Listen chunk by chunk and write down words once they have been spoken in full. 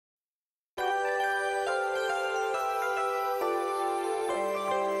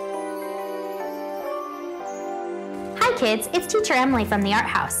kids, it's Teacher Emily from the Art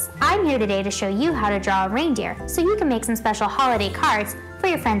House. I'm here today to show you how to draw a reindeer so you can make some special holiday cards for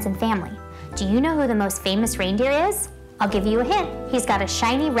your friends and family. Do you know who the most famous reindeer is? I'll give you a hint. He's got a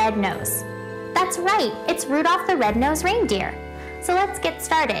shiny red nose. That's right, it's Rudolph the Red-Nosed Reindeer. So let's get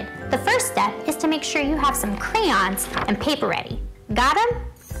started. The first step is to make sure you have some crayons and paper ready. Got them?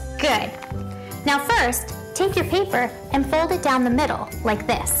 Good. Now first, take your paper and fold it down the middle like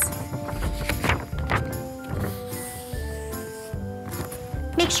this.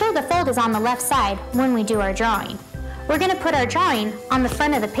 Make sure the fold is on the left side when we do our drawing. We're going to put our drawing on the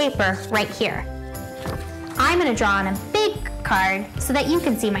front of the paper right here. I'm going to draw on a big card so that you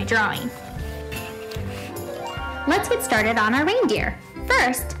can see my drawing. Let's get started on our reindeer.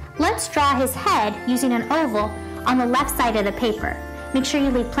 First, let's draw his head using an oval on the left side of the paper. Make sure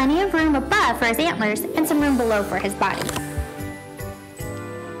you leave plenty of room above for his antlers and some room below for his body.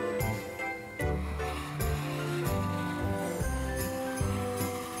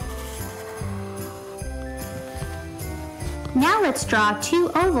 Now let's draw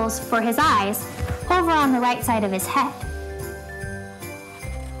two ovals for his eyes over on the right side of his head.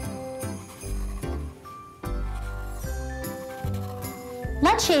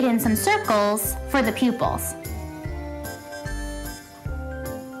 Let's shade in some circles for the pupils.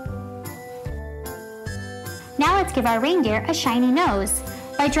 Now let's give our reindeer a shiny nose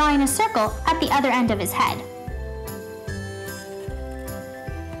by drawing a circle at the other end of his head.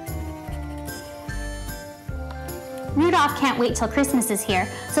 Rudolph can't wait till Christmas is here,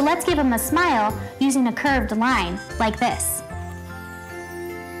 so let's give him a smile using a curved line like this.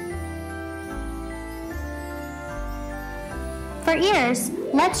 For ears,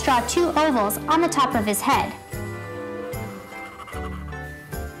 let's draw two ovals on the top of his head.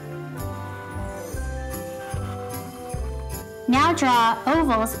 Now draw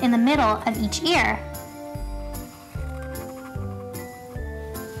ovals in the middle of each ear.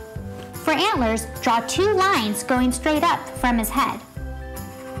 For antlers, draw two lines going straight up from his head.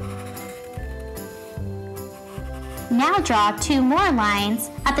 Now draw two more lines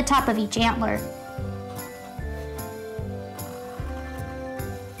at the top of each antler.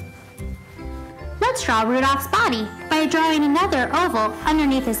 Let's draw Rudolph's body by drawing another oval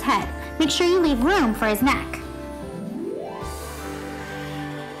underneath his head. Make sure you leave room for his neck.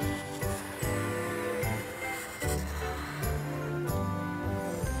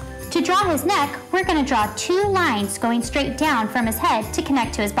 To draw his neck, we're going to draw two lines going straight down from his head to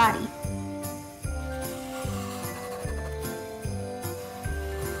connect to his body.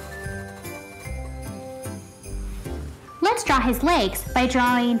 Let's draw his legs by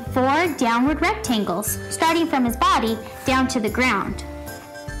drawing four downward rectangles, starting from his body down to the ground.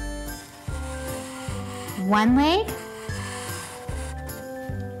 One leg,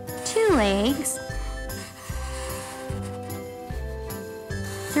 two legs,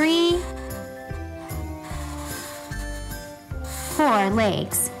 three, four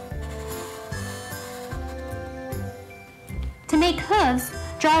legs. To make hooves,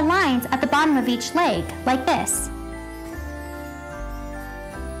 draw lines at the bottom of each leg, like this.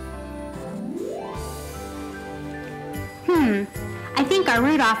 I think our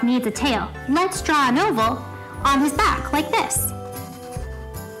Rudolph needs a tail. Let's draw an oval on his back, like this.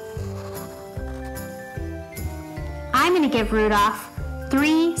 I'm going to give Rudolph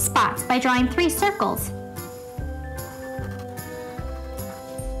 3 spots by drawing 3 circles.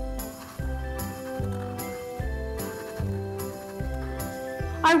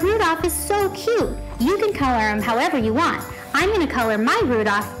 Our Rudolph is so cute. You can color him however you want. I'm going to color my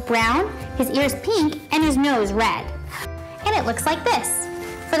Rudolph brown, his ears pink, and his nose red. And it looks like this.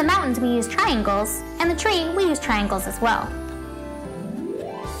 For the mountains we use triangles, and the tree we use triangles as well.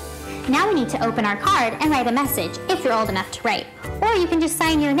 Now we need to open our card and write a message, if you're old enough to write. Or you can just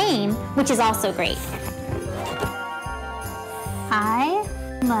sign your name, which is also great. I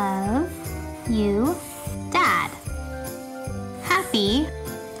love you, Dad. Happy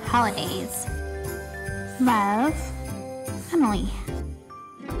holidays. Love, Emily.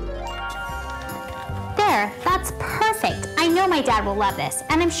 There, that's perfect. I know my dad will love this,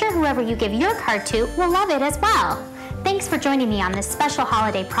 and I'm sure whoever you give your card to will love it as well. Thanks for joining me on this special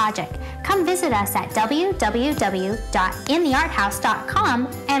holiday project. Come visit us at www.inthearthouse.com,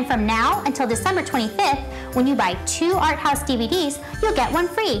 and from now until December 25th, when you buy 2 Art House DVDs, you'll get 1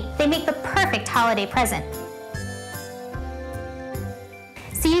 free. They make the perfect holiday present.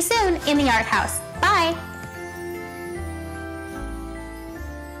 See you soon in the Art House. Bye!